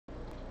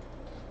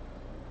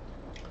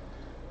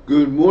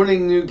Good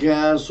morning,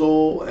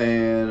 Newcastle,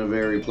 and a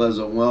very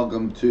pleasant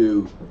welcome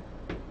to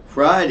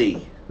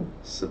Friday,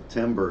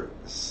 September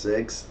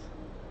 6th,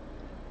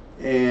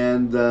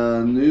 and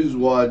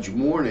Newswatch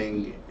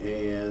morning.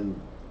 And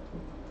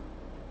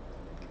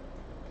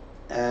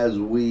as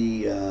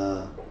we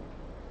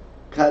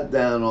cut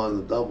down on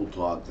the double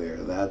talk there,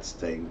 that's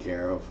taken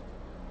care of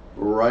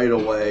right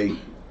away.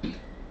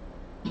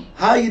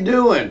 How you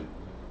doing?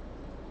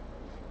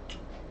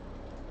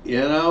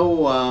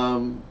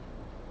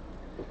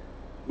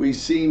 We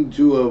seem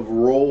to have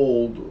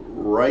rolled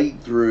right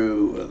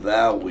through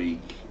that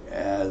week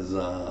as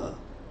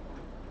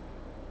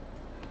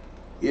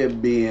it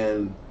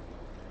being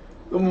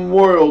the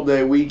Memorial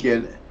Day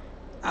weekend.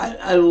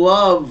 I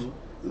love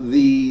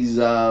these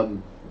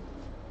ads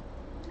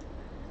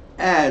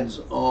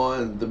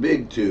on the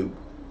big tube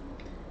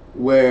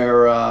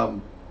where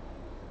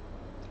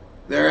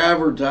they're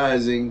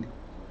advertising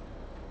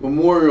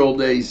Memorial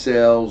Day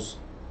sales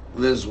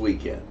this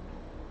weekend.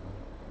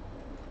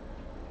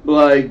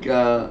 Like,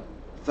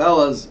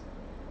 fellas,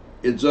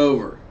 it's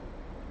over.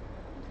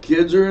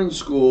 Kids are in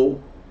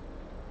school.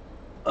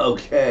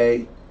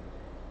 Okay.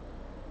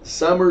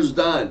 Summer's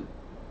done.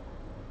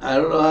 I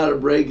don't know how to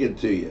break it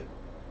to you.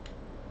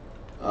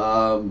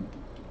 One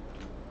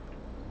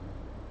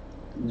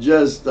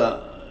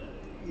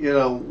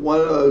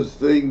of those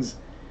things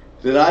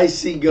that I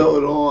see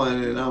going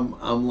on, and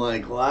I'm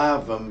like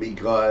laughing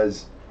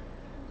because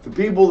the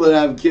people that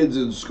have kids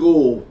in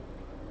school,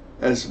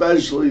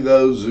 especially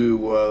those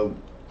who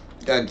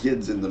got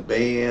kids in the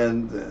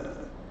band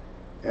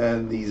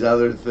and these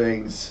other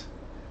things.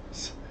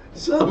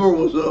 Summer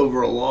was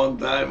over a long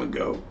time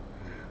ago,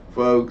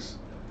 folks.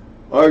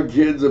 Our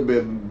kids have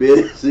been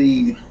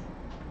busy.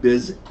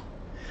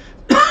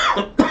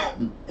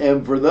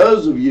 And for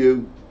those of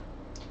you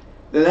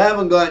that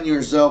haven't gotten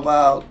yourself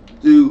out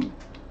to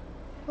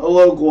a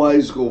local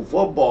high school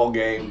football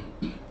game,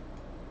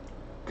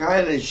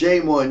 kind of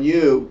shame on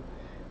you,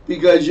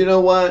 because you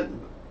know what?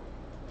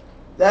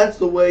 That's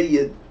the way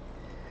you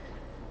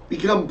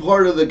become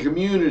part of the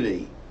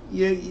community.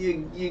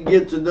 You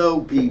get to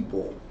know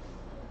people.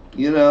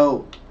 We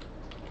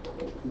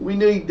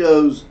need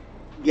those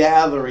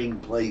gathering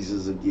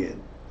places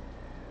again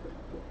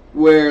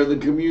where the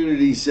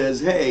community says,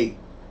 hey,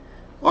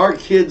 our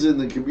kids in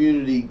the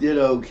community did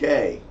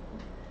okay.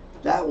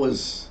 That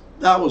was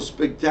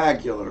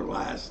spectacular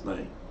last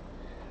night.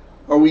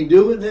 Are we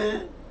doing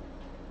that?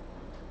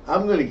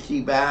 I'm going to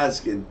keep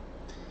asking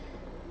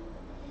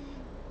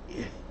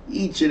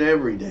each and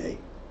every day.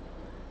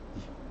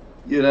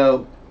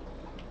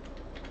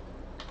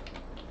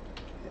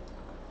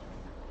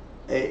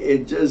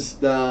 It just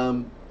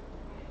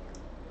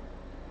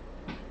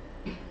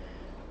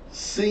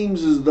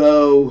seems as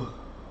though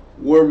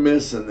we're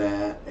missing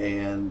that,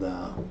 and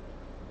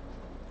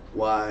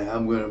why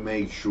I'm going to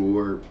make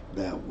sure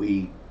that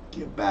we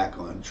get back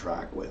on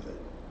track with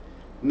it.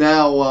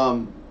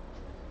 Now,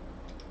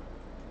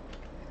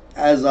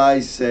 as I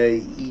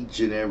say each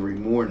and every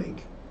morning,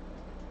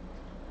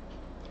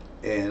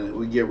 and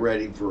we get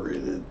ready for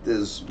it at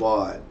this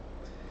spot,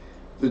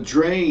 the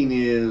train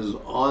is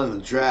on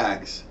the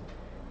tracks,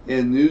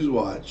 and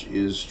Newswatch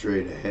is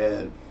straight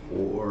ahead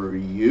for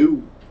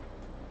you.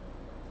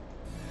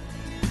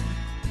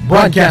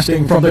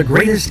 Broadcasting from the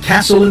greatest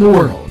castle in the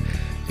world,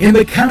 in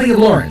the county of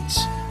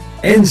Lawrence,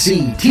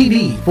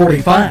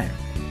 NCTV45.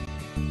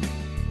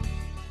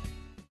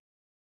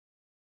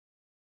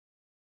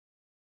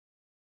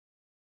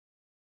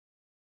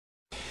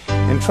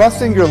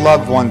 Entrusting your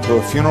loved one to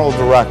a funeral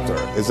director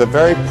is a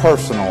very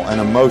personal and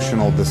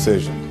emotional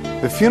decision.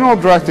 The funeral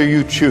director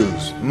you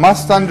choose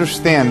must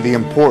understand the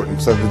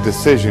importance of the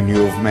decision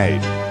you have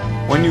made.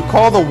 When you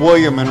call the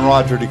William and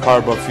Roger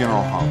DeCarbo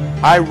Funeral Home,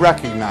 I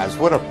recognize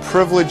what a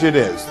privilege it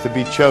is to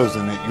be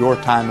chosen at your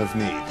time of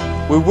need.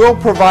 We will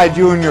provide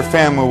you and your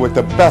family with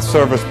the best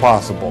service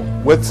possible,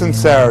 with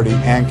sincerity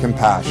and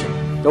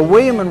compassion. The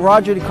William and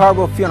Roger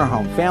DeCarbo Funeral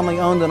Home, family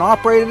owned and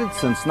operated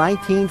since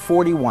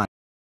 1941.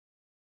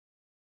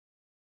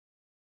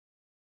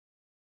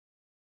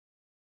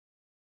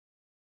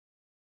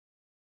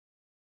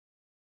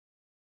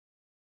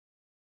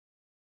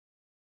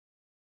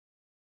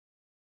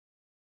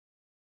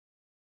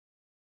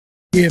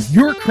 If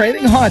you're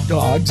craving hot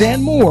dogs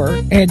and more,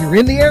 and you're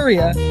in the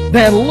area,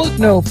 then look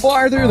no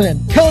farther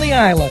than Coney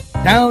Island,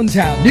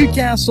 downtown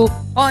Newcastle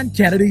on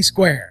Kennedy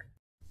Square.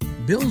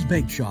 Bill's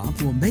Bake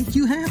Shop will make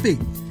you happy.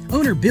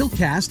 Owner Bill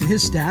Cast and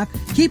his staff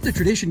keep the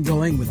tradition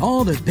going with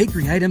all the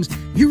bakery items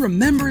you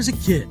remember as a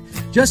kid.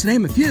 Just to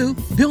name a few,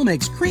 Bill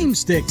makes cream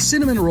sticks,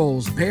 cinnamon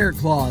rolls, bear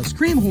claws,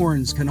 cream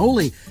horns,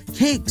 cannoli,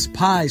 cakes,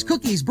 pies,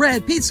 cookies,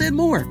 bread, pizza, and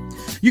more.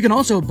 You can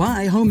also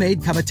buy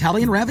homemade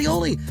Cavatelli and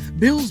ravioli.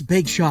 Bill's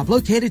Bake Shop,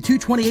 located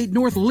 228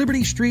 North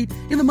Liberty Street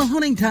in the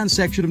Mahoningtown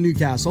section of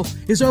Newcastle,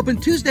 is open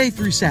Tuesday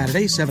through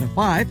Saturday, 7 to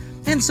 5,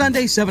 and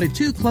Sunday, 7 to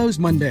 2, closed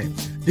Monday.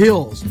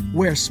 Bill's,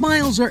 where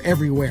smiles are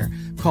everywhere.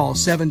 Call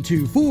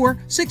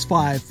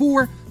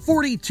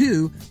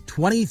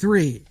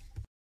 724-654-4223.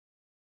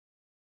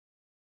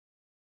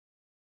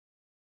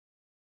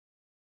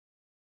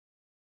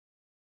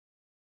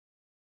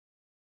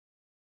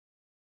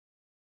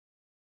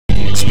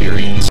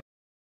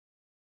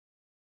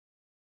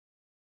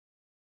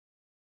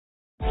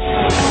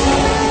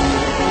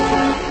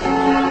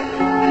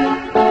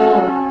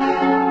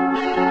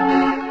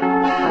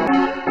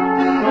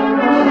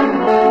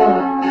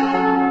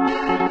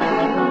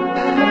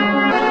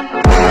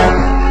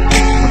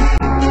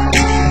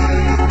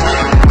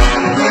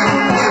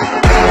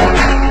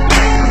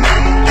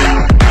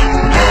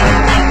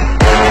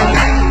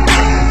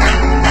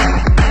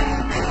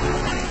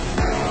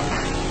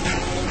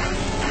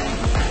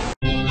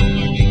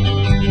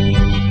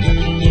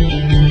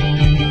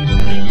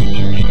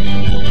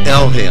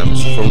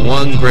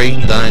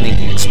 great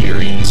dining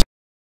experience.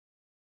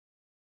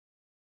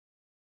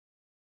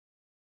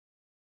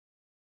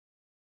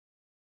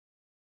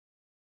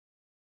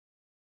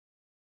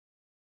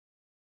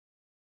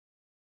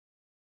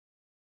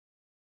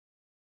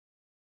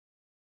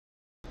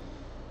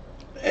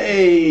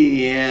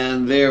 Hey,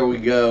 and there we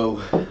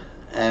go.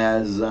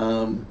 As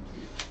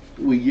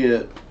we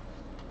get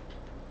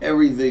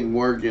everything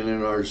working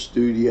in our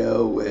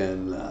studio,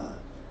 and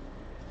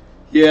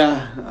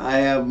yeah, I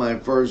have my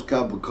first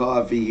cup of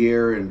coffee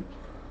here, and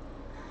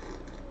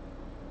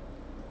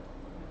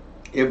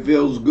it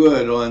feels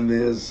good on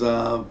this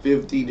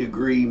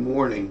 50-degree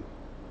morning.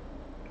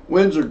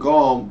 Winds are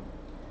calm,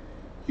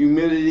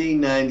 humidity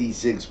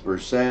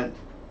 96%,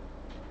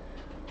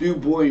 dew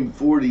point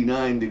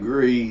 49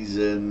 degrees,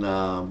 and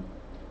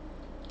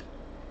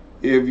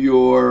if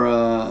you're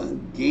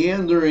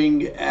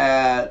gandering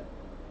at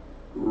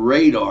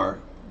radar,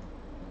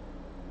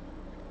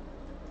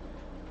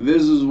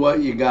 this is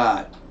what you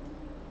got.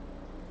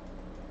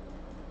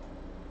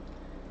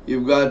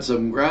 You've got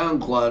some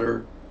ground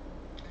clutter.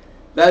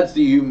 That's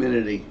the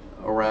humidity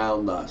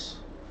around us.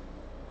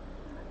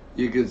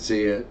 You can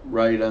see it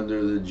right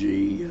under the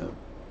G.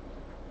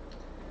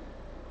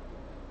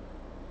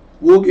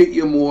 We'll get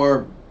you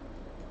more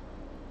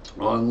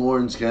on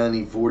Lawrence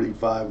County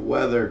 45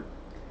 weather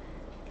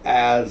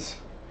as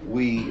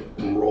we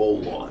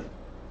roll on.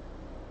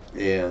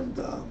 And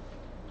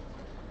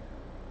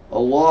a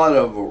lot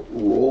of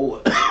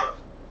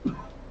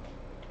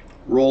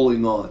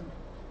rolling on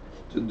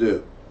to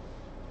do.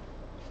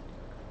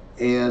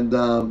 And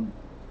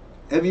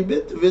have you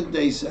been to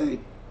Vente Say?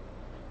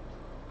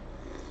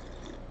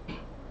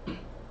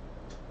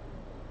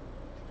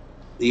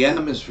 The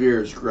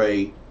atmosphere is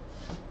great.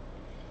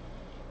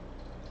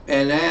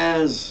 And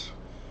as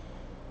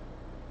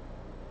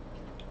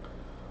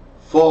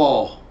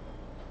fall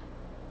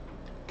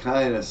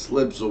kind of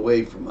slips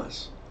away from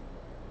us,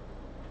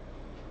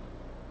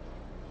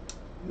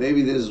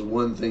 maybe this is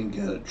one thing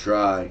you gotta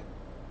try.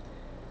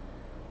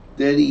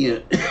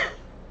 Denny,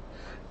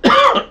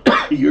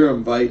 you're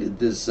invited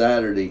this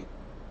Saturday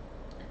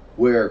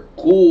where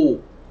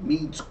cool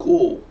meets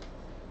cool.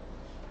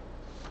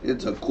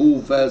 It's a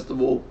cool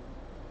festival.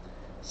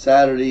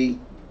 Saturday,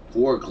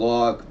 4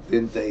 o'clock,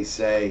 Vente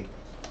Say.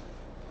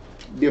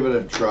 Give it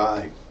a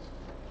try.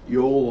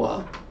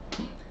 You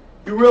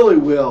really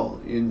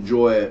will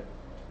enjoy it.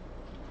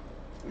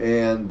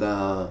 And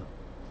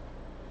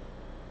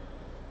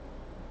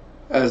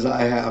as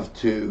I have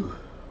to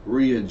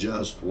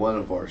readjust one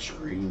of our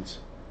screens,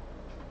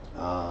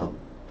 and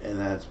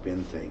that's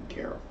been taken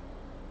care of.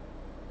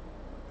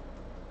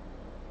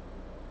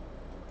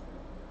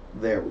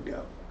 There we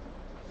go.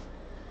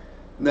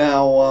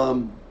 Now,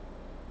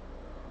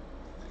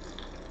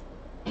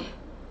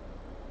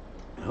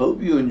 I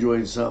hope you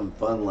enjoyed something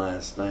fun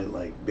last night,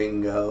 like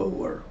bingo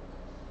or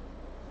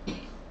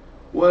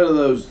one of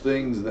those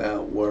things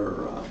that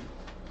were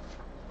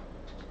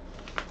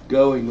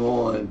going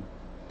on.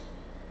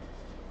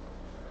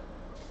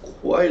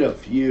 Quite a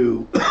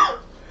few.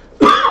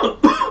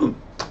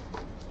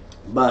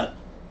 But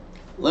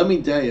let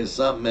me tell you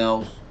something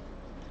else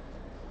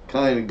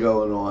kind of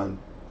going on.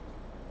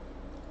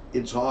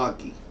 It's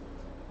hockey.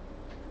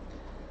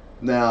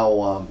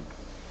 Now,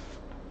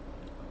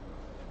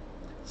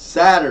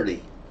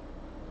 Saturday,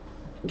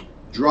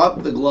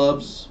 drop the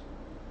gloves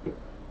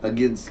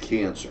against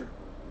cancer.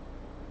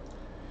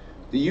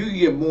 You can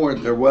get more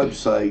at their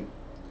website,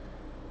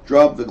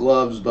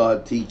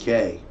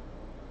 dropthegloves.tk.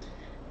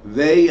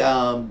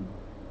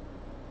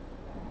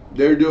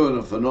 They're doing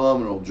a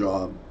phenomenal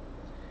job,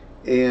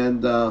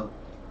 and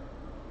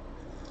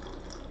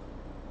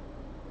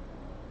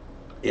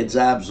it's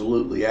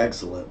absolutely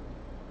excellent.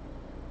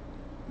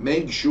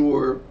 Make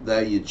sure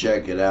that you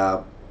check it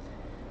out.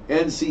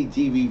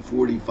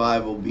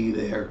 NCTV45 will be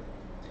there,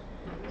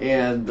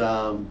 and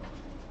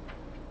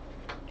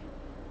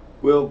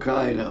we'll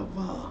kind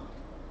of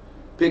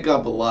pick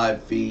up a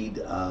live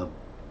feed.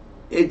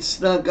 It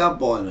snuck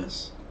up on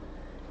us,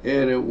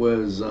 and it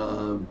was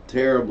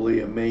terribly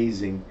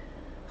amazing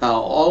how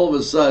all of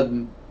a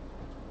sudden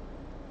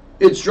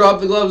it's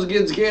Drop the Gloves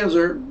Against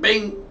Cancer,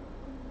 bing,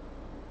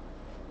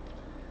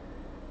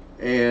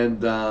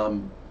 and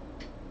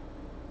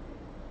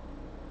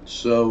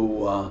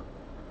so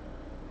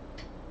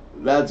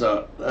that's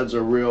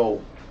a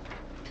real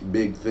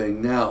big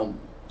thing. Now,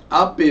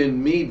 up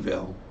in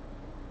Meadville,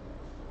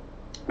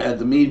 at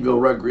the Meadville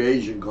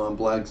Recreation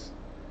Complex,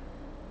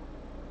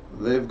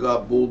 they've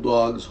got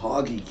Bulldogs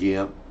hockey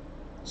camp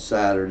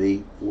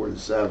Saturday 4 to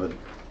 7.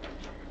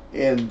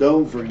 And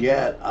don't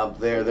forget, up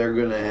there they're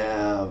going to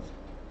have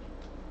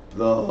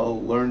the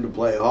Learn to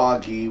Play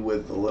Hockey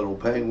with the Little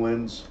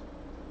Penguins.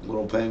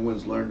 Little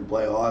Penguins Learn to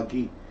Play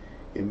Hockey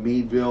in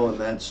Meadville, and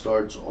that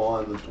starts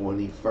on the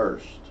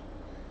 21st.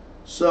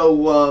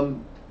 So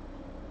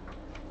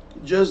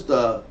just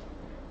a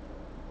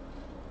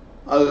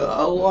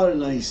lot of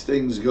nice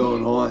things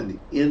going on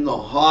in the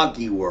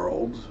hockey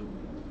world.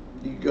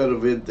 You go to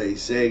Vente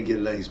Say, get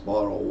a nice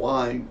bottle of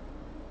wine,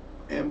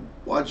 and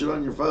watch it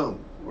on your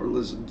phone. or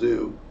listen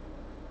to.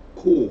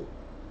 Cool.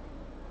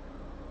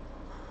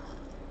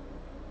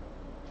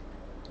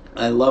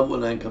 I love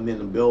when I come in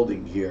the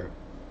building here.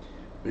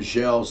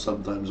 Michelle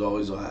sometimes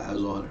always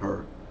has on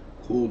her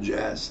cool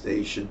jazz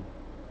station.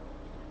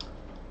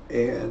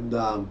 And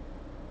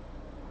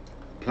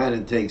kind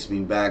of takes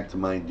me back to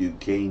my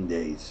Duquesne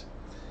days.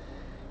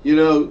 You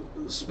know,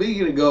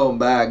 speaking of going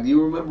back, do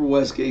you remember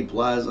Westgate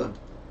Plaza?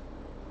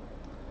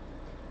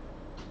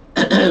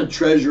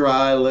 Treasure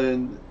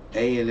Island,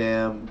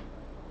 A&M,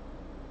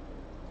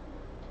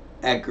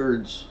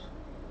 Eckerd's,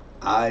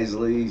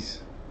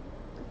 Isley's,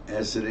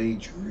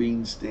 S&H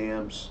Green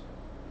Stamps.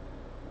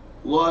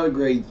 A lot of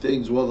great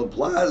things. Well, the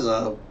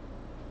plaza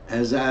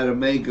has had a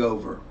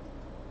makeover.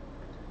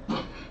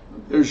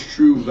 There's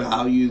True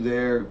Value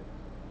there.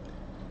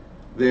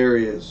 There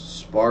is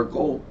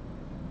Sparkle.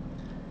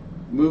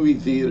 Movie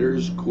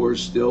theaters, of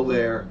course, still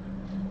there.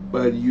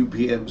 But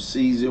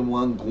UPMC's in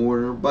one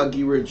corner.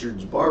 Bucky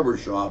Richards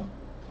Barbershop,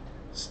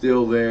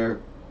 still there.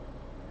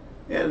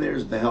 And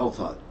there's the Health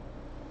Hut.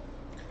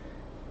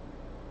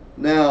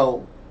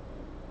 Now,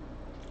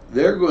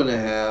 they're going to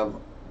have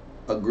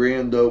a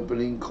grand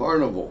opening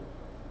carnival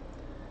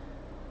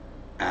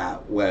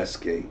at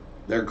Westgate.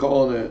 They're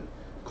calling it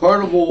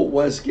Carnival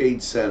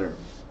Westgate Center.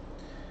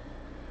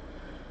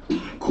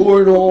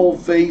 Cornhole,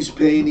 face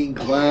painting,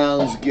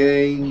 clowns,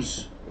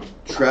 games,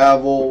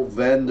 travel,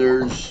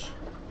 vendors,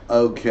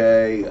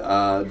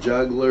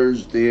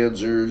 jugglers,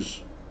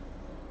 dancers.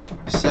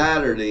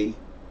 Saturday,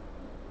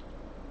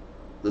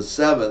 the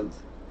 7th,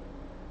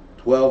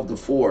 12 to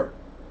 4.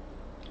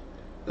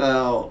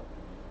 Now,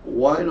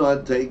 why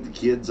not take the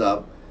kids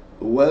up?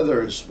 The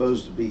weather is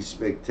supposed to be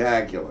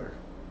spectacular.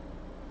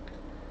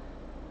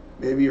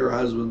 Maybe your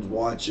husband's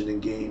watching a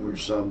game or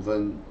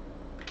something.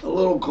 A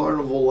little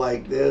carnival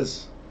like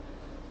this,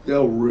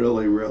 they'll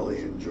really,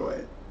 really enjoy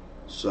it.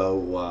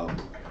 So,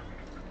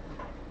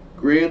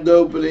 grand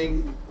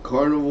opening,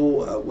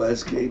 carnival at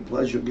Westgate,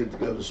 plus you'll get to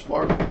go to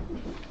Sparkle.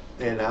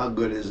 And how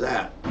good is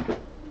that?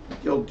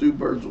 Kill two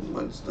birds with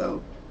one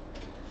stone.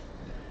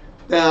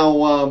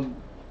 Now,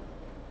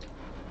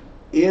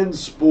 in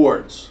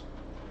sports,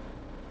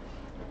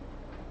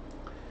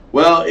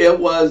 well, it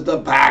was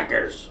the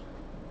Packers.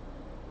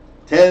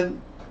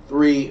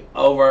 10-3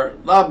 over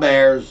the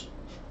Bears.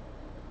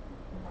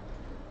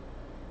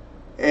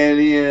 And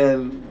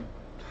in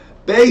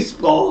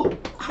baseball,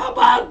 how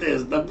about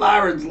this? The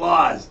Pirates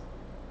lost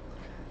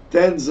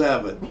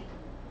 10-7.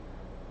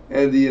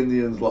 And the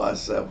Indians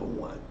lost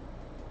 7-1.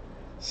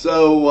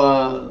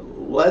 So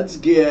let's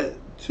get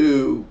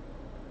to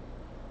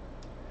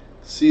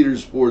Cedar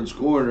Sports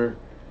Corner.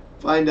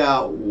 Find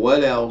out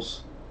what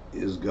else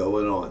is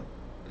going on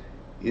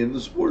in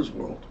the sports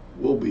world.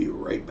 We'll be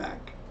right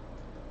back.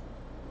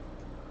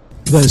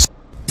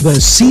 The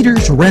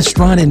Cedars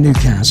Restaurant in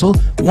Newcastle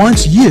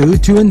wants you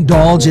to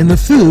indulge in the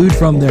food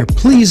from their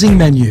pleasing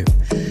menu.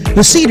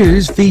 The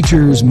Cedars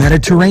features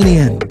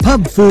Mediterranean,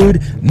 pub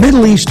food,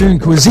 Middle Eastern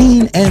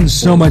cuisine, and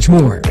so much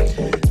more.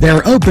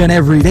 They're open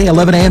every day,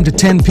 11 a.m. to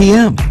 10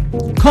 p.m.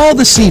 Call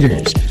the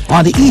Cedars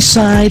on the east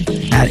side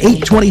at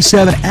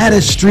 827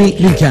 Addis Street,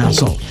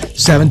 Newcastle,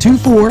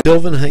 724.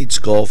 Sylvan Heights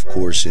Golf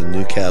Course in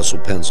Newcastle,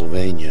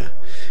 Pennsylvania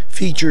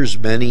features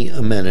many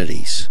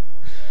amenities,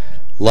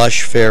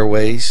 lush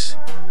fairways,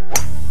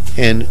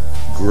 and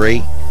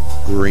great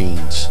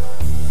greens,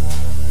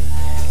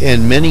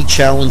 and many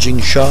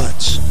challenging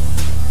shots.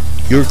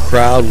 Your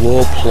crowd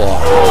will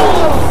applaud.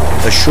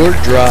 A short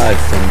drive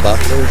from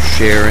Butler,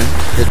 Sharon,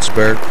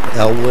 Pittsburgh,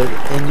 Elwood,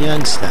 and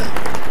Youngstown.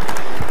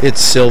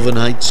 It's Sylvan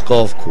Heights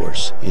Golf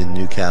Course in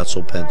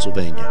Newcastle,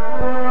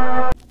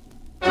 Pennsylvania.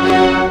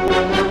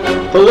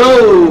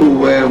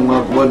 Hello, and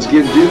welcome once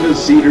again to the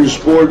Cedar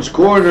Sports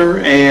Corner.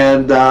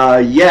 And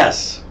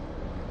yes,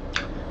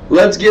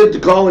 let's get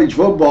to college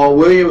football.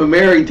 William and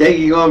Mary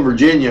taking on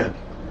Virginia.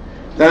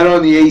 That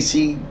on the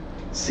ACC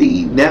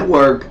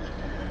network.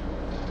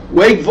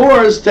 Wake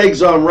Forest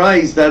takes on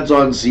Rice. That's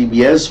on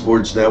CBS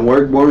Sports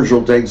Network.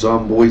 Marshall takes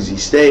on Boise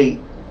State.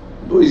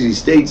 Boise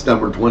State's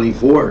number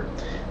 24.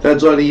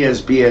 That's on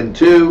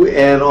ESPN2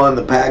 and on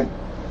the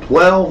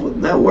Pac-12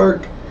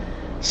 network.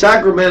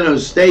 Sacramento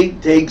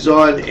State takes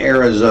on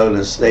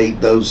Arizona State,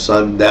 those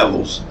Sun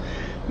Devils.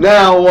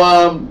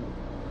 Now,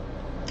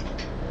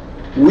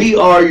 we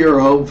are your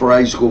home for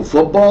high school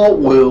football.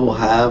 We'll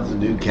have the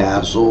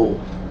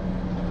Newcastle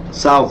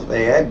South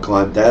Fayette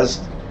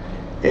contest.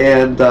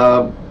 And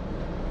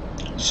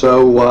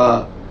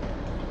so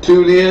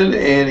tune in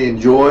and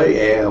enjoy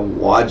and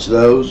watch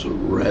those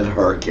Red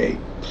Hurricane.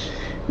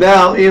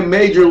 Now, in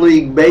Major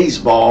League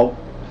Baseball,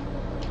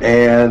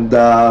 and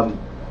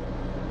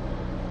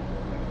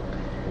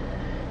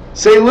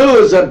St.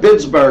 Louis at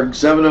Pittsburgh,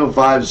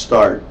 7:05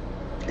 start.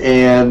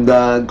 And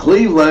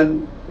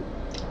Cleveland,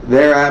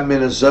 they're at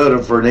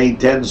Minnesota for an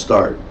 8:10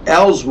 start.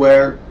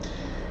 Elsewhere,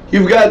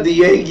 you've got the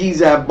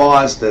Yankees at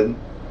Boston,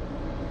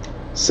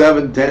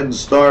 7:10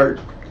 start.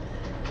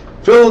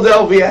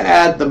 Philadelphia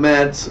at the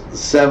Mets,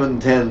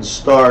 7:10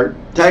 start.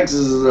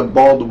 Texas is at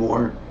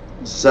Baltimore,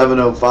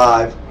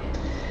 7:05.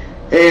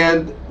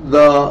 And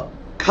the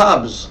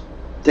Cubs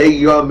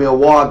taking on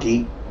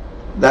Milwaukee.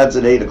 That's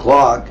at 8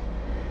 o'clock.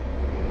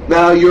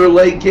 Now, your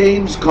late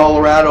games,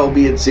 Colorado will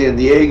be at San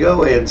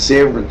Diego, and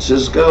San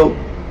Francisco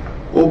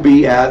will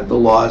be at the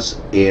Los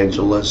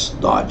Angeles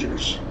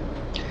Dodgers.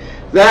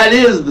 That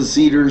is the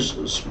Cedars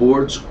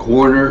Sports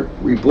Corner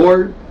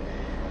report.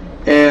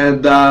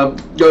 And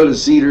go to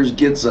Cedars,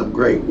 get some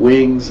great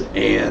wings,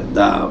 and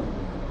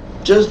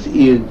just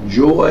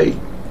enjoy.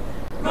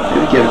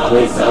 Maybe get a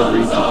cold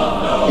beverage.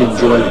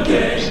 Enjoy the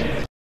games.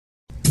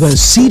 The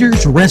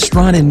Cedars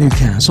Restaurant in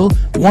Newcastle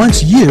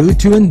wants you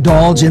to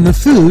indulge in the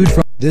food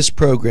from This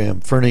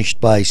program furnished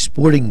by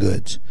Sporting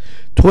Goods,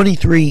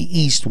 23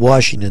 East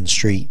Washington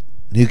Street,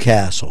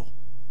 Newcastle.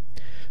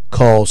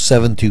 Call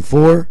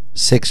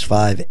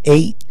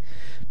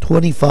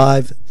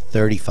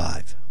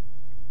 724-658-2535.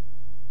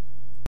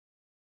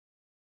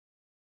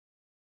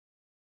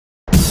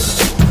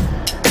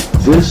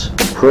 This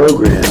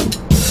program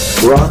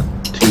brought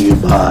to you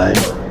by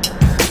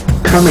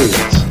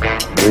Cummings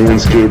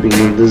Landscaping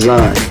and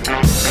Design.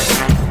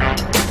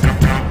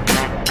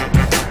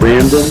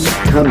 Brandon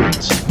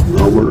Cummings,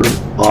 owner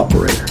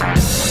operator.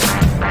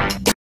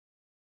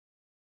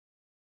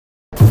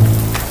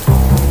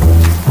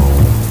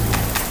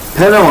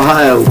 Penn,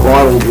 Ohio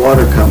Bottled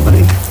Water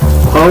Company.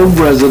 Home,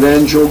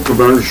 residential,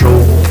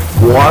 commercial,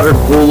 water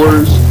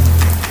coolers.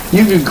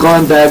 You can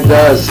contact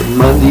us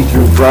Monday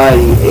through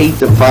Friday, 8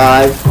 to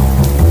 5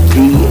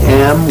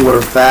 p.m.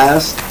 We're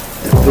fast,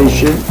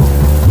 efficient,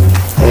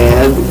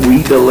 and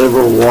we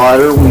deliver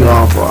water. We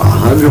offer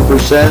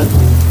 100%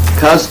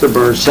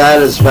 customer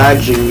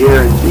satisfaction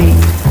guarantee.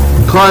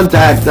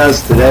 Contact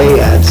us today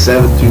at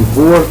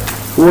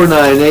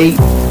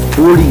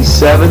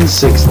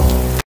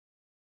 724-498-4760.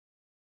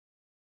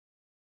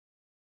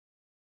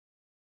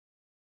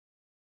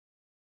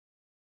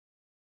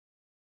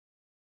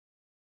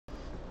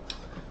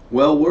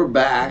 Well, we're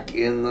back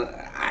in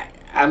the...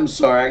 I'm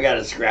sorry, I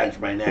gotta scratch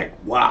my neck.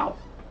 Wow.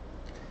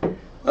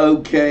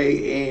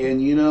 Okay,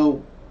 and you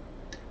know,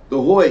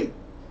 the Hoyt,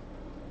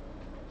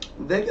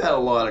 they got a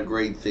lot of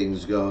great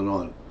things going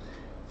on.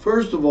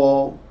 First of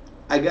all,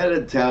 I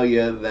gotta tell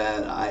you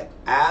that I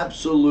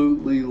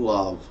absolutely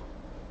love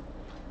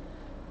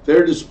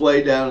their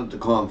display down at the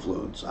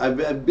Confluence.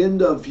 I've been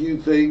to a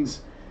few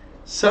things.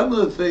 Some of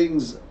the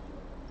things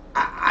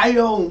I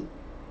don't,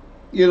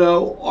 you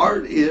know,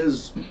 art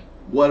is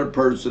what a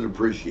person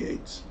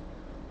appreciates.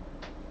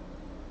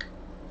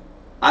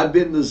 I've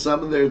been to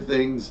some of their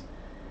things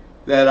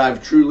that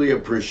I've truly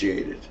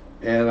appreciated.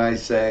 And I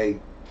say,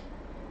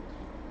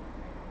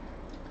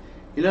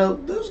 you know,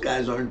 those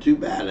guys aren't too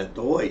bad at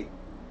the Hoyt.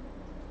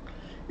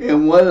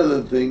 And one of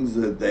the things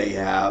that they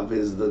have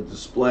is the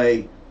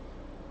display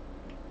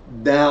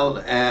down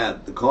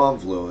at the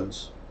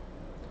Confluence.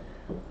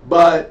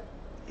 But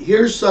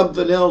here's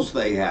something else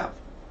they have,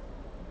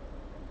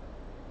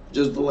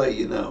 just to let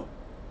you know.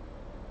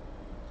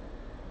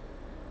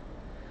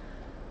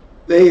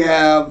 They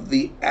have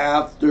the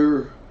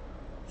after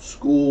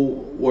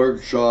school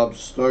workshops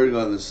starting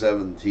on the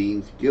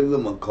 17th. Give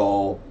them a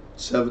call,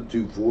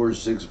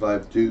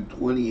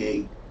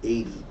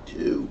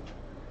 724-652-2882.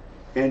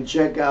 And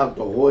check out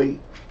the Hoyt.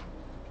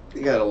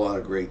 They got a lot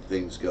of great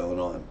things going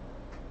on.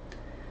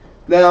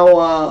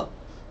 Now,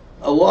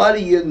 a lot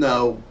of you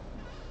know,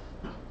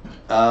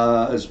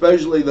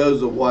 especially those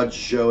that watch the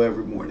show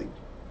every morning.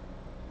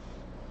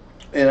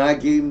 And I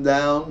came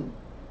down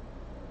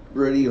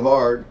pretty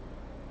hard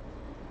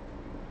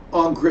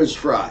on Chris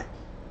Fry.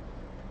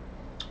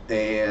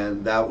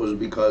 And that was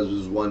because of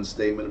his one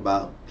statement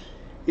about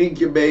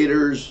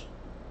incubators,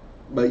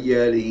 but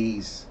yet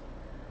he's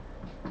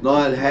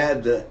not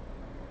had the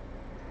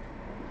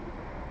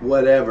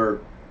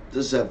whatever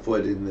to set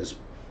foot in this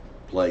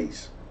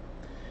place.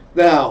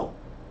 Now,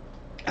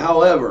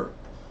 however,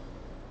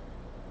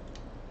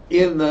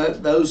 in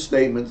those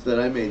statements that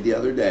I made the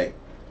other day,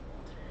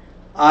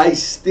 I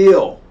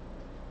still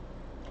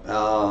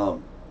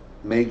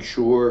make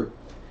sure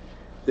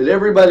that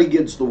everybody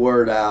gets the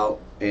word out,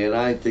 and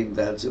I think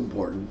that's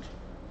important.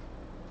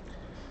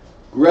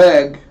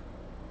 Greg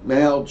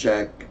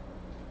Mahalchek,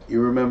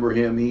 you remember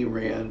him, he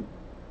ran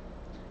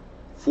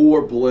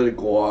for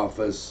political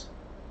office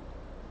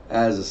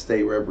as a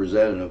state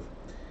representative.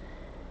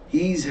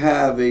 He's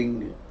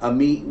having a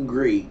meet and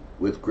greet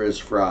with Chris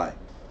Fry.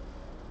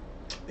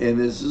 And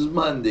this is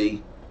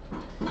Monday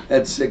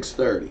at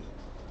 6:30.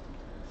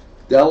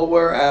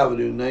 Delaware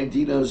Avenue,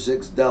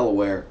 1906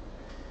 Delaware.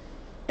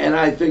 And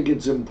I think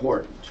it's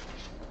important.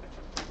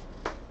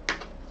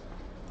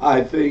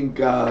 I think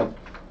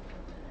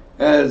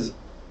as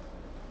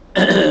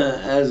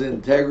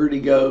integrity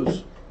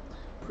goes,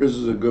 Chris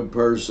is a good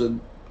person.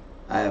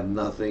 I have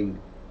nothing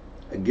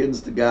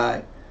against the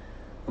guy.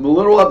 I'm a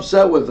little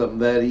upset with him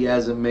that he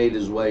hasn't made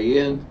his way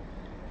in,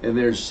 and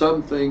there's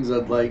some things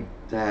I'd like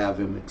to have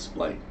him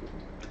explain.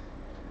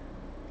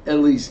 At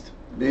least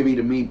maybe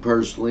to me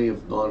personally,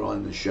 if not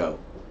on the show.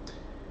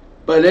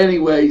 But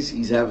anyways,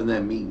 he's having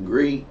that meet and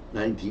greet,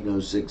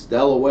 1906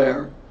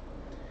 Delaware.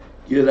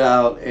 Get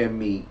out and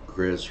meet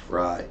Chris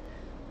Fry.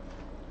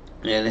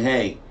 And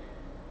hey,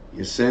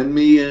 You send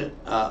me a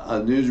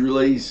news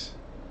release.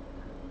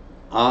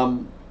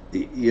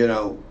 You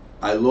know,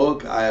 I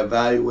look, I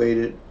evaluate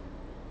it.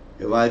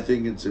 If I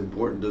think it's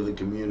important to the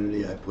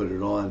community, I put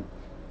it on.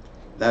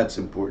 That's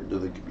important to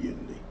the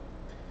community.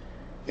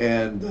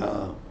 And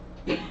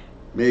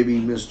maybe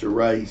Mr.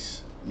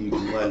 Rice, you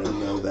can let him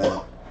know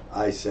that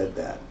I said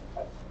that.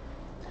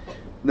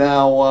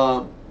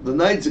 Now, the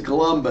Knights of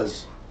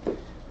Columbus,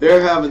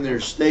 they're having their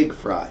steak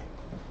fry.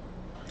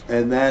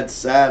 And that's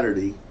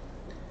Saturday,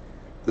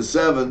 the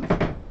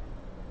 7th.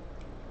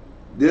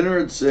 Dinner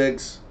at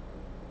 6.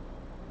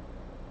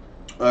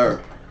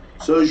 Or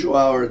social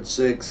hour at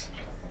 6.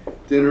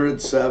 Dinner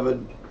at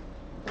 7.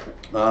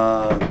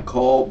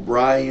 Call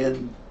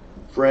Brian,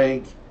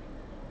 Frank,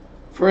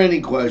 for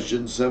any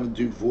questions,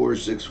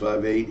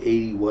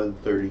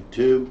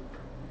 724-658-8132.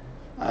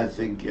 I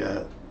think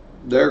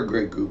they're a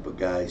great group of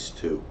guys,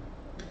 too.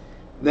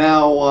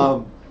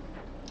 Now,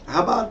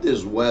 how about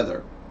this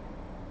weather?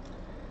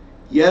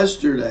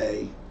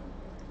 Yesterday,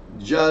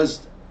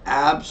 just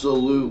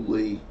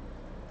absolutely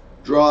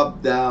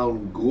dropped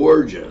down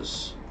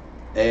gorgeous.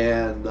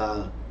 And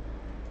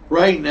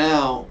right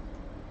now,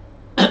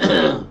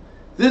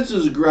 this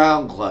is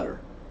ground clutter.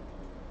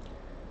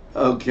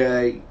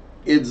 Okay?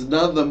 It's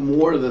nothing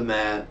more than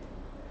that.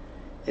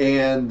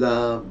 And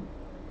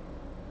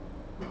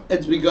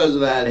it's because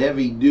of that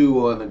heavy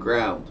dew on the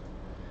ground.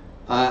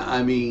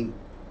 I mean,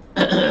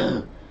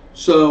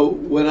 so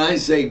when I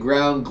say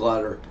ground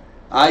clutter,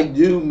 I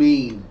do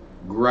mean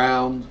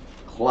ground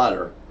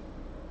clutter.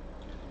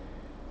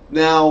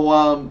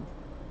 Now,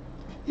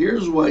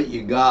 here's what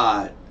you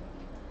got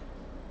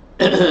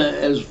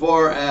as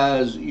far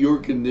as your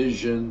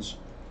conditions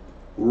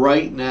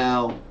right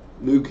now,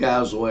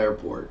 Newcastle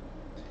Airport.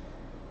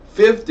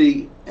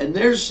 50, and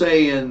they're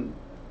saying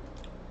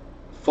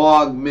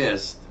fog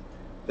mist.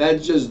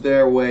 That's just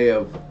their way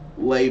of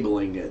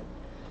labeling it.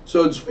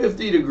 So it's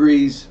 50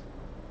 degrees.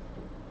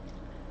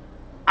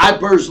 I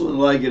personally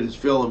like it. It's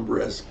feeling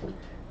brisk.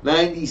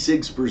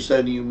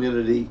 96%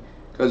 humidity,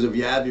 because if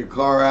you have your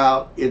car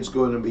out, it's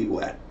going to be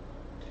wet.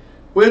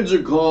 Winds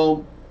are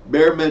calm.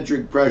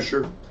 Barometric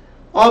pressure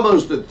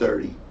almost at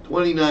 30,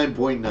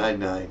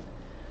 29.99.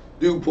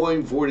 Dew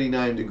point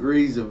 49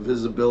 degrees and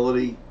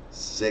visibility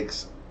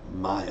 6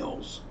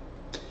 miles.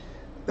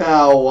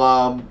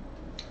 Now,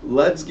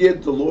 let's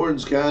get to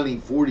Lawrence County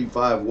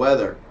 45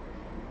 weather.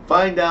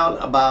 Find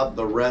out about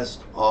the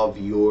rest of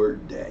your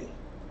day.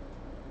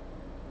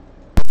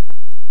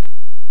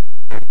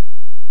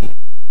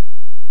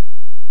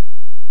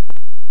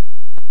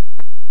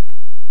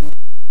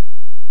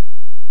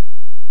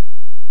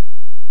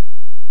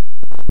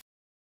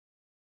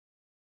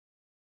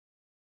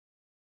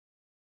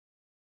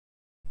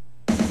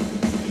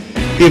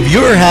 If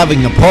you're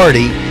having a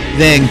party,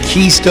 then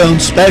Keystone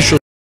Special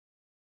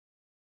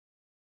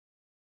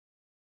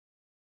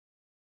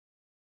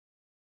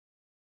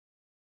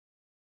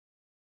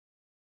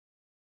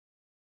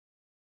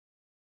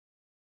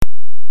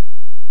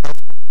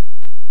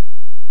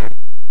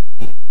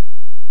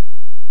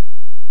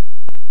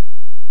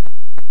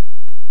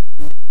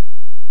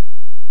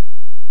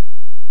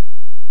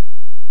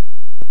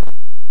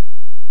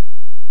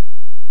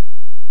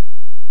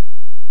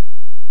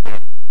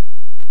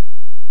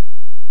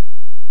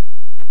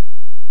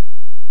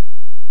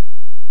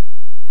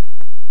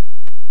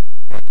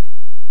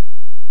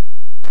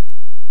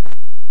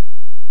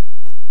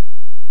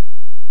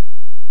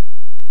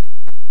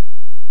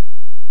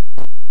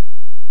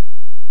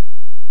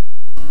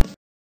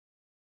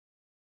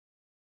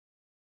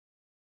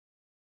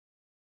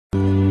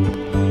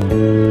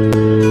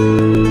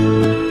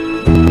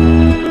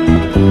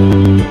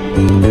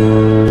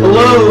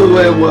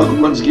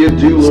Once again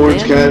to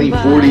Lawrence County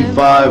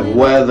 45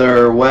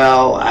 weather.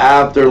 Well,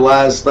 after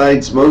last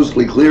night's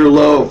mostly clear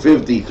low of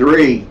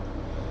 53,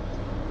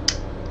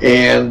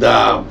 and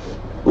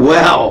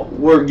well,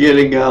 we're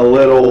getting a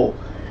little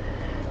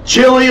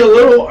chilly, a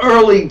little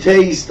early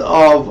taste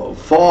of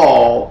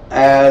fall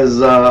as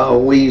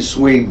we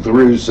sweep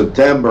through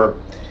September.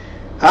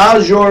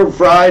 How's your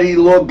Friday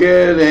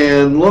looking?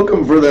 And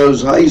looking for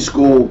those high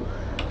school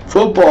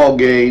football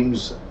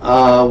games?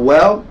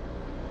 Well,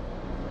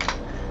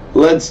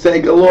 let's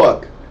take a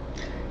look.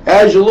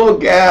 As you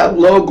look at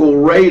local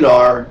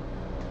radar,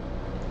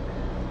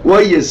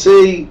 what you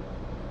see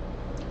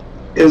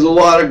is a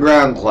lot of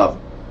ground clover.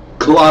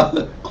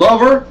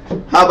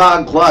 How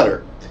about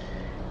clutter?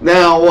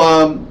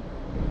 Now,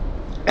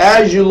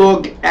 as you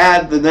look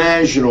at the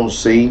national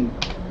scene,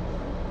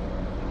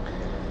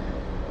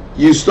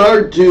 you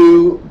start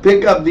to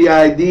pick up the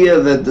idea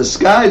that the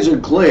skies are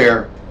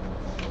clear,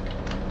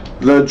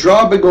 the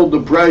tropical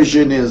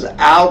depression is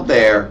out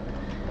there,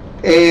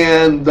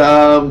 and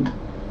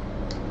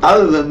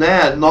other than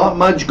that, not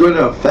much going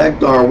to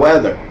affect our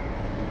weather.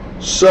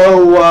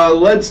 So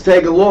let's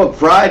take a look.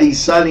 Friday,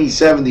 sunny,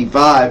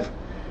 75.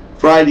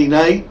 Friday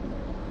night,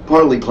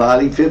 partly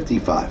cloudy,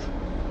 55.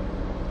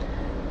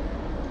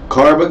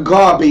 Carbon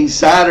copy,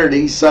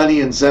 Saturday,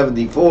 sunny and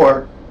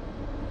 74.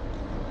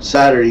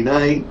 Saturday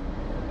night,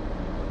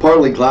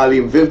 partly cloudy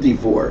and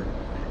 54.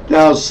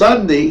 Now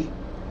Sunday,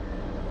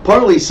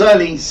 partly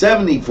sunny,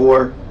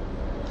 74.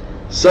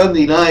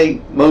 Sunday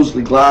night,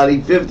 mostly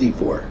cloudy,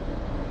 54.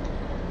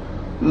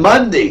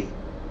 Monday,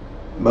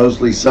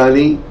 mostly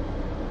sunny,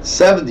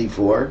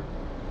 74.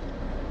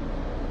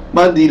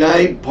 Monday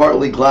night,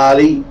 partly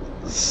cloudy,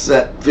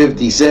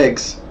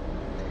 56.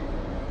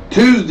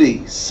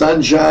 Tuesday,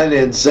 sunshine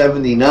and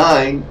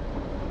 79.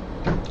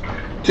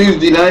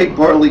 Tuesday night,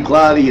 partly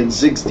cloudy and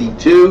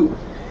 62.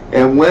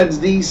 And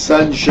Wednesday,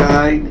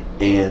 sunshine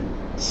and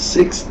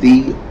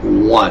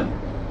 61.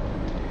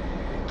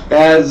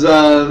 As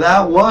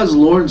that was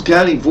Lawrence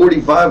County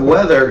 45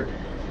 weather.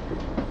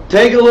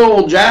 Take a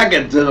little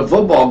jacket to the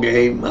football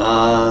game.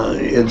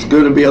 It's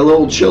going to be a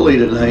little chilly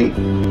tonight.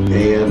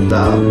 And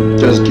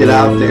just get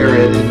out there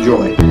and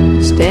enjoy.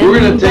 We're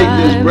going to take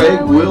this break.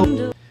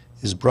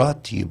 Is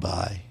brought to you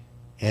by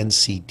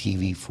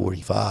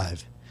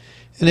NCTV45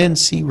 and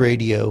NC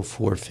Radio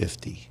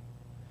 450,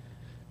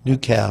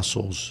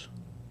 Newcastle's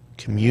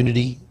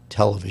community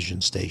television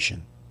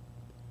station.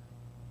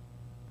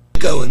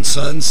 Go &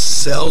 Sons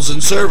Sales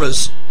and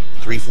Service,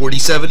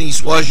 347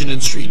 East Washington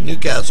Street,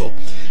 Newcastle,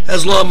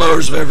 has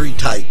lawnmowers of every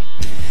type.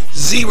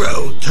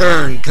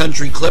 Zero-turn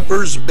country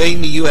clippers, made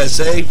in the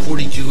USA,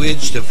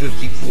 42-inch to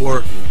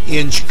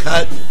 54-inch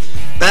cut.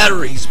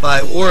 Batteries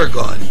by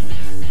Oregon.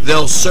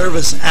 They'll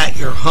service at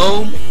your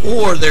home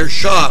or their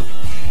shop.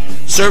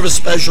 Service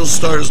specials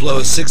start as low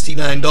as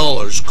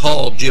 $69.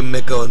 Call Jim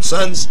Micco &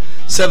 Sons,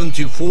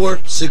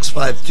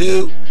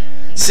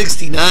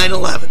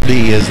 724-652-6911.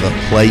 Is the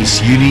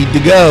place you need to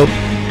go.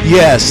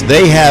 Yes,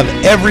 they have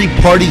every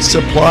party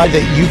supply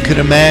that you could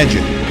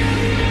imagine.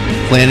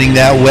 Planning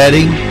that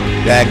wedding,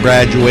 that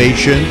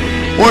graduation,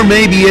 or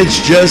maybe it's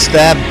just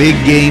that big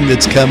game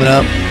that's coming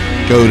up.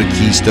 Go to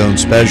Keystone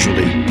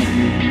Specialty.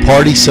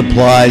 Party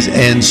supplies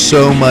and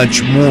so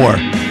much more.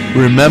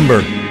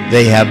 Remember,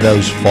 they have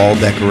those fall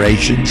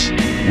decorations,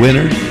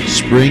 winter,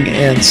 spring,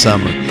 and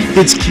summer.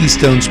 It's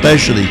Keystone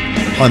Specialty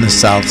on the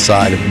south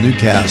side of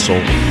Newcastle,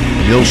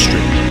 Mill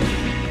Street.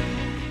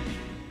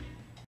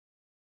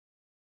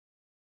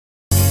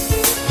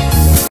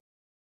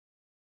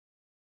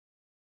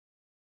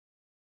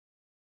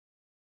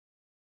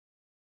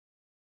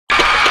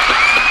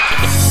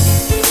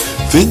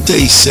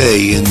 Vinte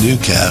Say in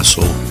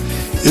Newcastle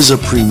is a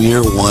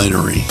premier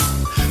winery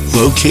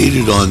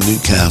located on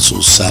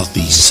Newcastle's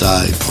southeast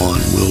side on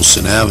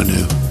Wilson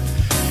Avenue.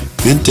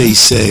 Vinte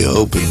Say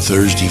open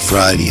Thursday,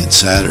 Friday, and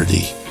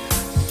Saturday.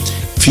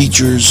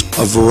 Features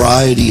a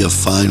variety of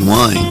fine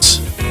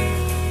wines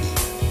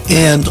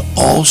and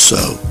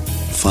also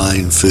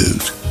fine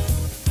food.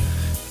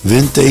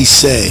 Vinte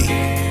Say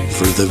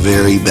for the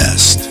very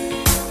best.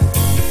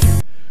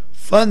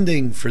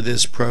 Funding for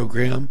this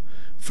program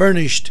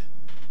furnished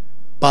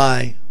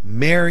by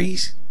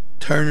Mary's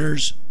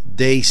Turner's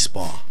Day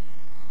Spa,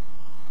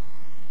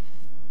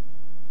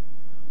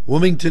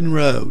 Wilmington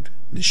Road,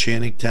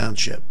 Neshannock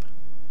Township,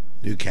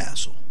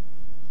 Newcastle.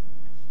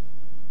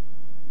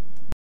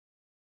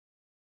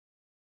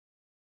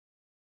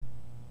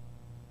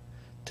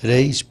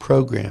 Today's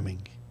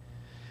programming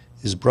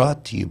is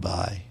brought to you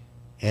by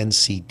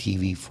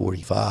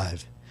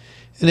NCTV45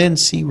 and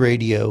NC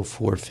Radio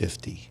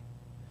 450,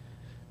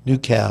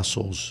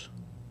 Newcastle's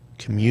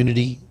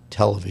community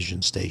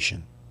television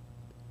station.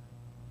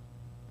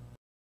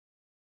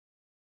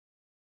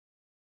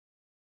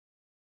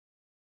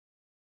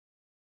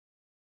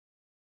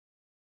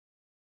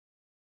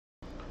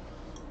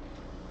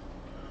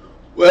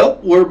 Well,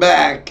 we're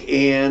back,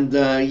 and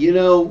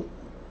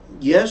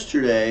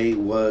yesterday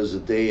was a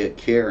day of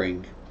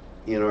caring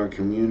in our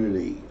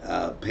community.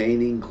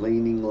 Painting,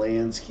 cleaning,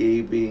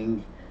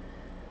 landscaping,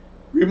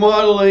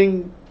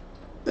 remodeling,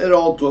 it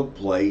all took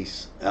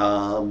place.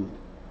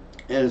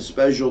 And a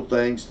special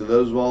thanks to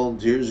those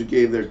volunteers who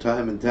gave their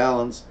time and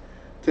talents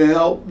to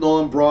help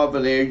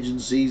nonprofit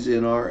agencies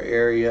in our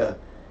area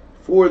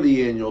for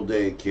the annual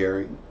Day of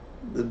Caring.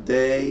 The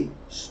day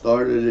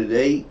started at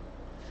 8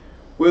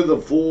 with a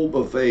full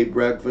buffet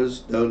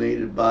breakfast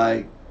donated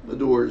by the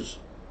Doors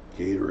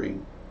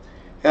Catering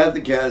at the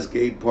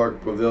Cascade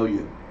Park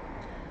Pavilion.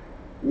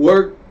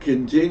 Work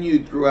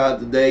continued throughout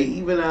the day,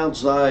 even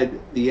outside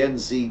the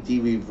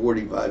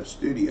NCTV45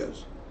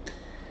 studios,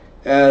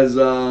 as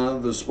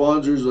the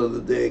sponsors of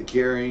the Day of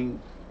Caring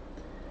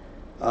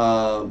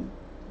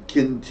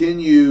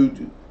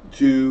continued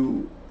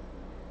to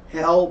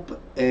help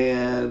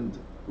and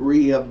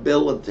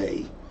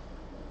rehabilitate,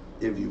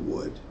 if you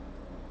would,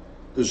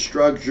 the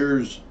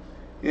structures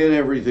and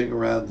everything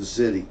around the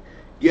city.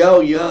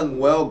 Gail Young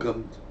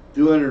welcomed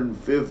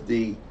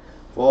 250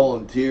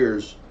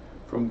 volunteers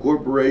from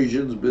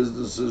corporations,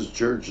 businesses,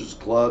 churches,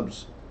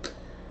 clubs,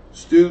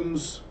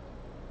 students,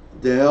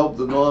 to help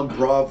the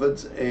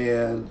nonprofits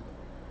and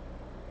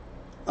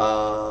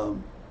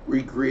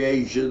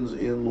recreations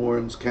in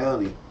Lawrence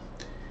County.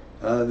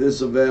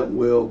 This event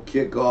will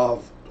kick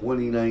off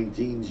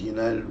 2019's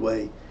United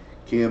Way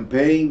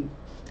campaign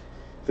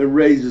that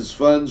raises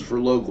funds for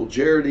local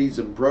charities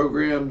and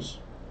programs.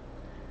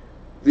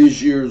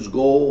 This year's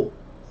goal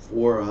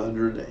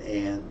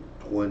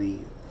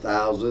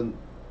 $420,000.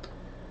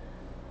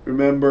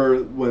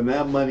 Remember, when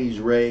that money's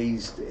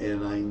raised,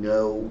 and I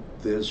know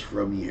this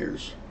from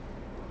years,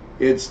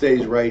 it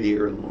stays right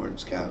here in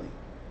Lawrence County.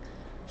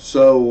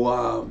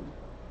 So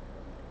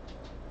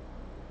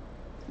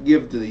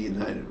give to the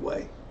United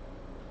Way.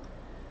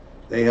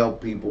 They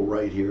help people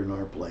right here in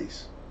our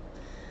place.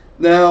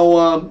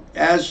 Now,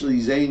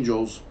 Ashley's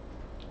Angels,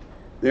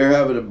 they're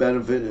having a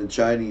benefit and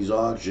Chinese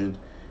auction,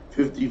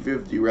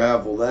 50-50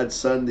 raffle. That's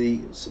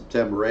Sunday,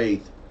 September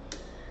 8th.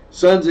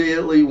 Sons of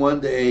Italy,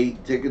 1 to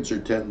 8. Tickets are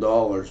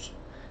 $10.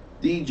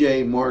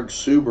 DJ Mark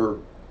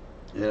Suber,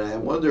 and I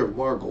wonder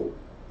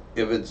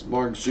if it's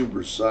Mark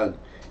Suber's son.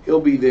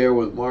 He'll be there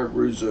with Mark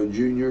Russo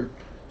Jr.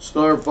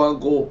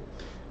 Snarfunkel.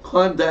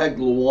 Contact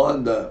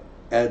Luanda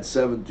at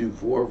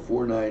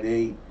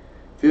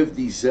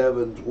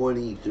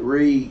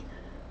 724-498-5723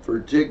 for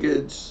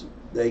tickets.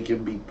 They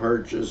can be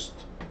purchased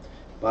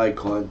by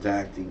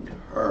contacting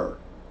her.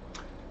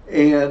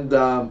 And,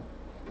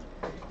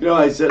 you know,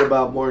 I said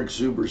about Mark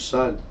Suber's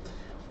son.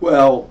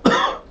 Well,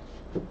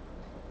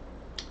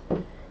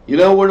 you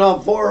know, we're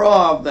not far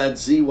off that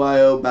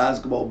CYO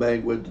basketball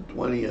banquet, the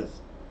 20th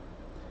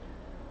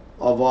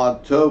of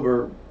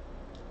October.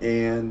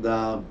 And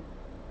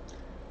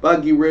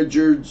Bucky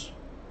Richards,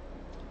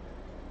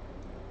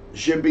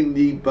 Shipping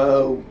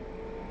Depot,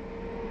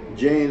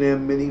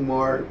 J&M Mini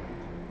Mart,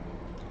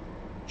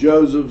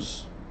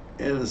 Joseph's,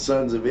 and the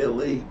Sons of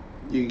Italy.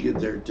 You can get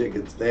their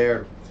tickets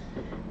there.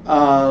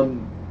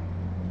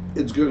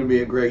 It's going to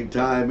be a great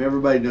time.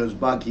 Everybody knows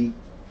Bucky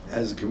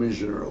as the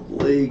commissioner of the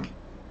league.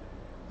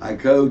 I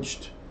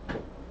coached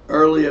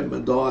early at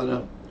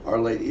Madonna, Our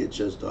Lady at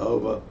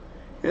Czestochowa,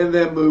 and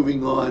then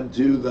moving on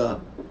to the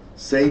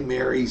St.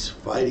 Mary's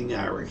Fighting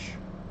Irish.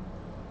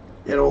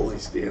 It only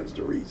stands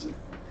to reason.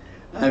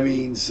 I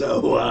mean,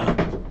 so,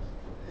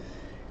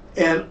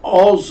 and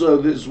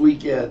also this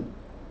weekend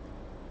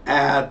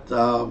at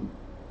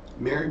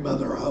Mary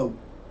Mother Hope.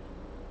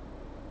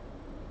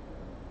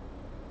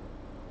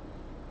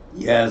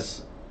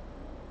 Yes,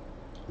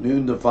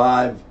 noon to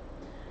 5.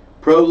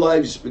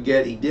 Pro-life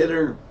spaghetti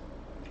dinner.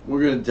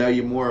 We're going to tell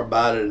you more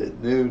about it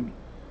at noon.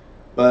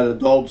 But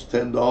adults,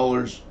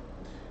 $10.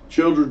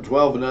 Children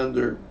 12 and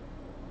under,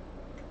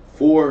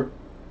 4.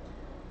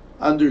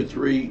 Under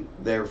 3,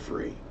 they're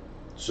free.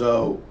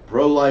 So,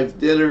 pro-life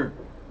dinner,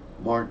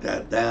 mark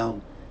that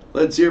down.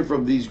 Let's hear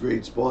from these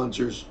great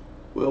sponsors.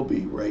 We'll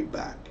be right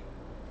back.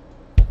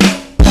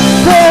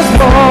 There's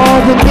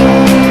more than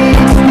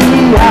meets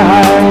the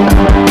eye.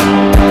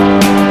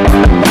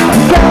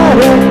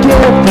 Gotta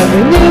give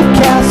them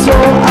Newcastle a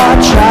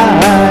try.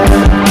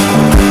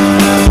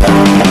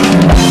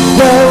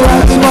 They're a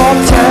small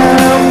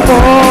town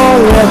for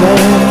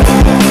living.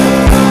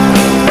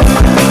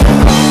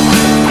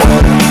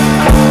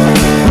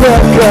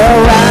 Look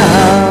around.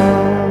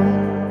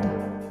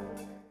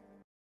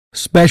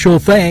 Special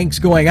thanks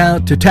going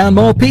out to Town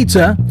Mall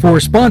Pizza for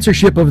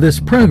sponsorship of this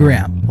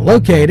program,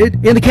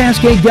 located in the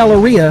Cascade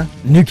Galleria,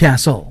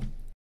 Newcastle.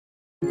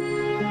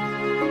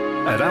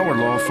 At our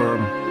law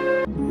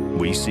firm,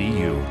 we see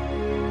you.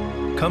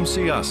 Come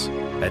see us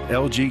at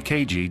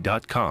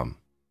lgkg.com.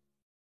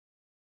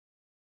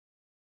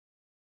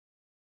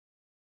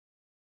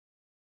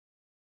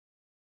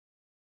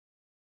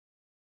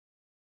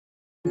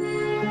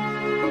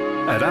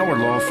 At our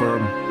law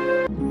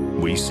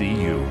firm, we see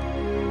you.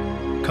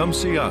 Come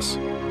see us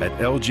at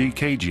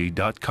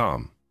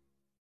lgkg.com.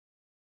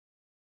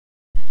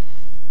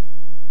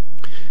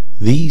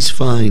 These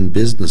fine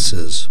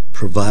businesses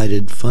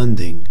provided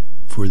funding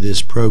for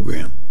this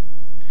program.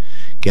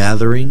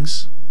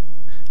 Gatherings,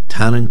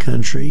 Town and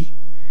Country,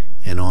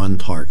 and On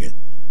Target.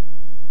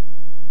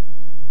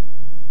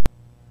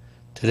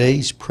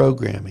 Today's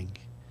programming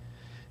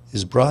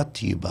is brought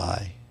to you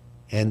by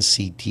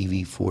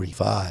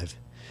NCTV45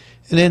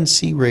 and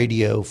NC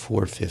Radio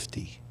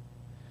 450,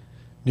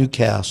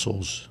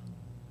 Newcastle's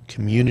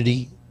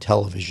community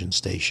television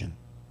station.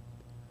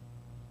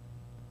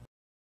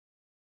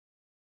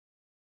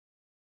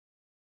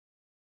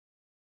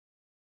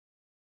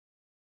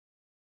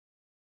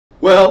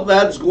 Well,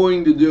 that's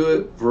going to do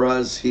it for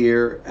us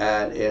here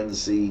at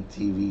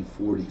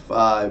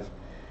NCTV45.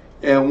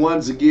 And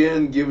once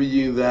again, giving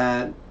you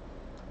that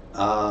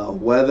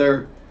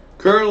weather.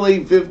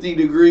 Currently 50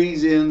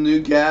 degrees in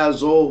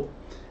Newcastle,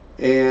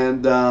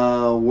 and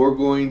we're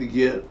going to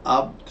get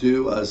up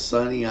to a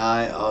sunny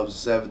high of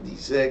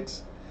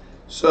 76.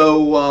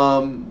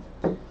 So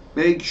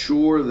make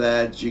sure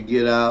that you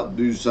get out and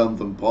do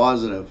something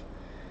positive.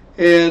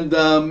 And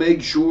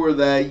make sure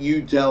that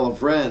you tell a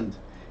friend.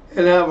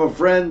 And have a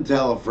friend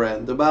tell a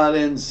friend about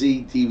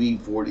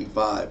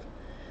NCTV45.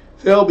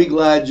 They'll be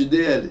glad you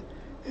did.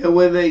 And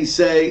when they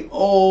say,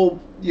 oh,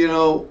 you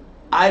know,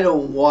 I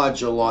don't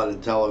watch a lot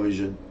of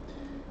television,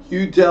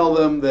 you tell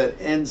them that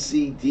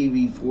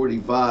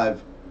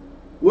NCTV45,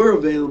 we're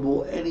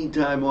available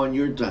anytime on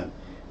your time.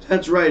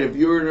 That's right. If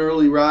you're an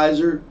early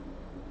riser,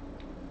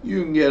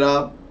 you can get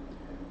up,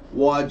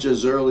 watch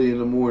us early in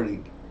the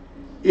morning.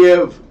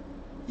 If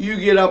you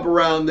get up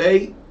around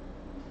 8,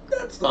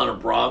 that's not a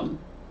problem.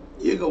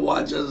 You can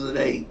watch us at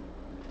 8.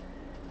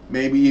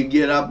 Maybe you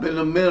get up in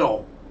the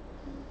middle.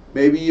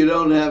 Maybe you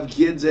don't have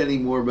kids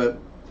anymore, but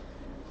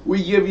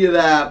we give you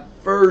that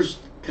first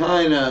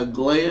kind of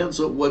glance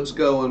at what's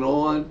going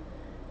on,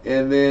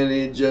 and then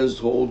it just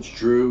holds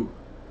true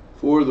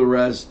for the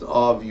rest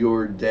of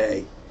your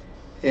day.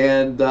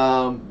 And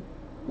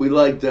we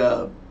like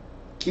to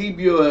keep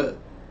you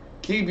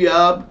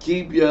up,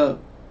 keep you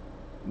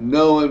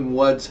knowing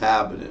what's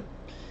happening.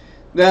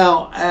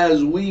 Now,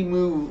 as we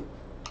move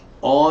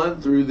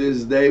on through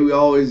this day, we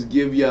always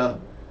give you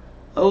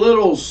a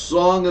little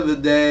song of the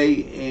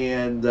day,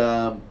 and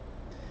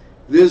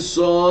this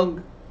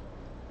song,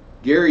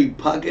 Gary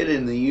Puckett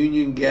in the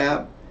Union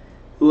Gap,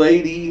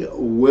 Lady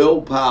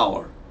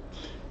Willpower.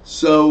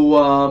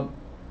 So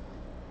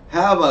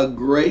have a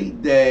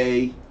great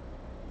day,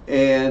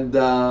 and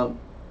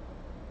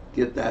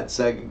get that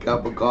second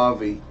cup of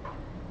coffee.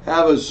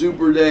 Have a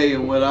super day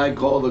in what I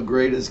call the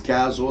greatest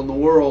castle in the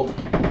world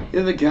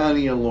in the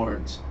county of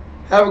Lawrence.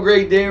 Have a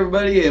great day,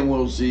 everybody, and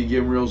we'll see you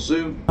again real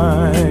soon.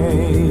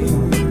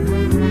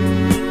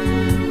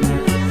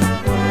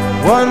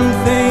 One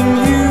thing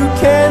you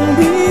can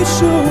be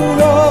sure